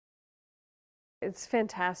It's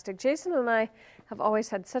fantastic. Jason and I have always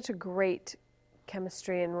had such a great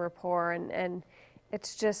chemistry and rapport, and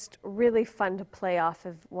it's just really fun to play off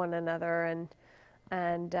of one another, and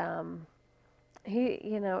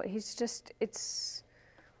he's just it's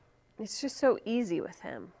just so easy with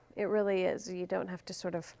him. It really is. You don't have to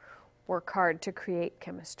sort of work hard to create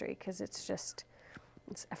chemistry because it's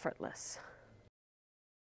effortless.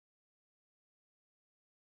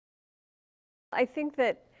 I think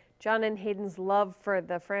that John and Hayden's love for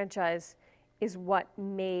the franchise is what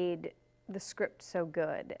made the script so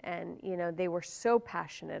good, and they were so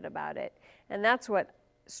passionate about it, and that's what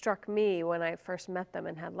struck me when I first met them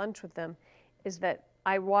and had lunch with them, is that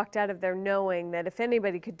I walked out of there knowing that if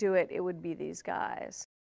anybody could do it, it would be these guys.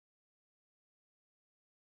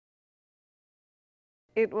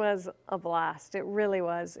 It was a blast. It really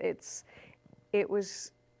was.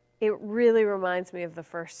 It really reminds me of the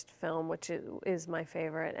first film, which is my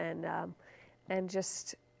favorite, and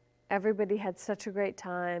just everybody had such a great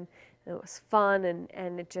time. It was fun,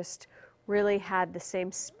 and it just really had the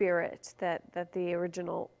same spirit that the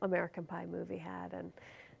original American Pie movie had, and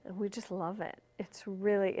we just love it.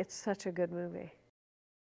 It's such a good movie.